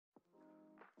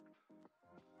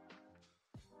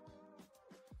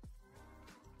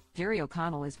Jerry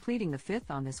O'Connell is pleading the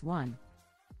fifth on this one.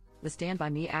 The Stand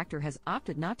By Me actor has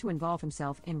opted not to involve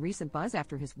himself in recent buzz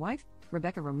after his wife,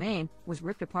 Rebecca Romijn, was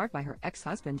ripped apart by her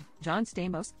ex-husband, John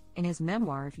Stamos, in his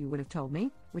memoir If You Would Have Told Me,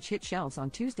 which hit shelves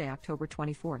on Tuesday, October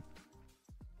 24.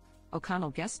 O'Connell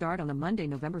guest starred on the Monday,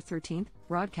 November 13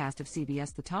 broadcast of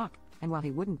CBS The Talk, and while he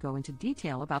wouldn't go into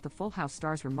detail about the Full House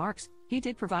star's remarks, he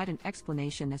did provide an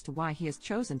explanation as to why he has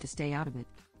chosen to stay out of it.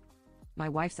 My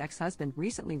wife's ex-husband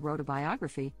recently wrote a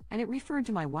biography, and it referred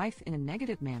to my wife in a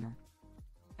negative manner.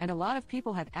 And a lot of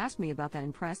people have asked me about that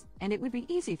in press, and it would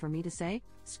be easy for me to say,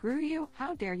 "Screw you,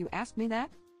 how dare you ask me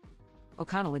that?"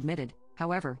 O'Connell admitted,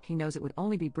 however, he knows it would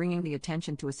only be bringing the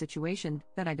attention to a situation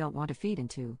that I don't want to feed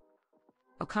into.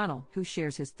 O'Connell, who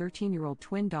shares his 13-year-old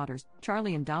twin daughters,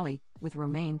 Charlie and Dolly, with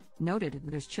Romijn, noted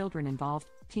that there's children involved,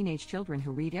 teenage children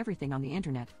who read everything on the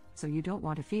internet, so you don't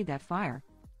want to feed that fire.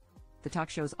 The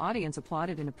talk show's audience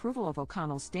applauded in approval of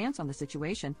O'Connell's stance on the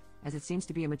situation, as it seems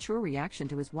to be a mature reaction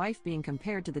to his wife being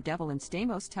compared to the devil in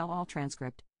Stamos' tell-all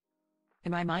transcript.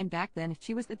 "In my mind back then,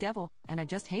 she was the devil, and I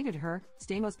just hated her,"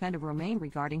 Stamos penned of Romijn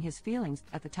regarding his feelings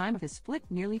at the time of his split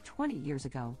nearly 20 years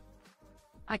ago.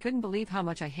 "I couldn't believe how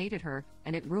much I hated her,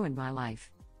 and it ruined my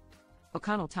life."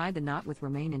 O'Connell tied the knot with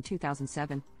Romijn in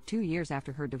 2007, 2 years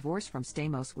after her divorce from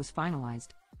Stamos was finalized.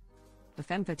 The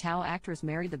femme fatale actress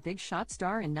married the Big Shot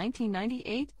star in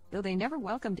 1998, though they never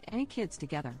welcomed any kids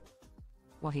together.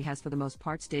 While he has for the most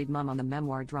part stayed mum on the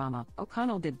memoir drama,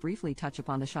 O'Connell did briefly touch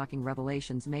upon the shocking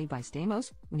revelations made by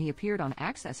Stamos when he appeared on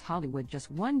Access Hollywood just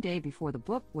one day before the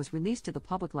book was released to the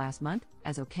public last month,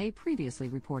 as OK previously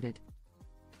reported.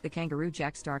 The Kangaroo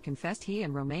Jack star confessed he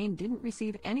and Romijn didn't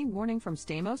receive any warning from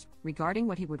Stamos regarding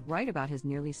what he would write about his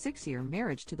nearly 6-year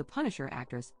marriage to the Punisher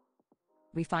actress.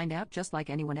 "We find out just like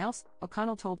anyone else,"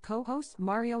 O'Connell told co-hosts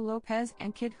Mario Lopez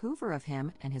and Kid Hoover of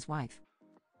him and his wife.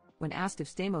 When asked if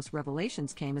Stamos'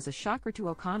 revelations came as a shocker to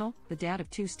O'Connell, the dad of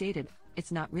two stated,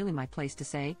 "It's not really my place to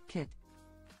say, Kit.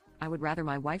 I would rather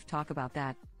my wife talk about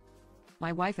that.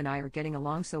 My wife and I are getting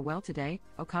along so well today,"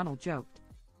 O'Connell joked.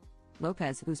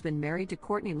 Lopez, who's been married to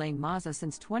Courtney Lane Mazza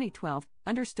since 2012,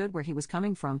 understood where he was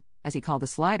coming from, as he called the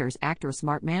Sliders actor a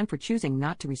smart man for choosing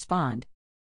not to respond.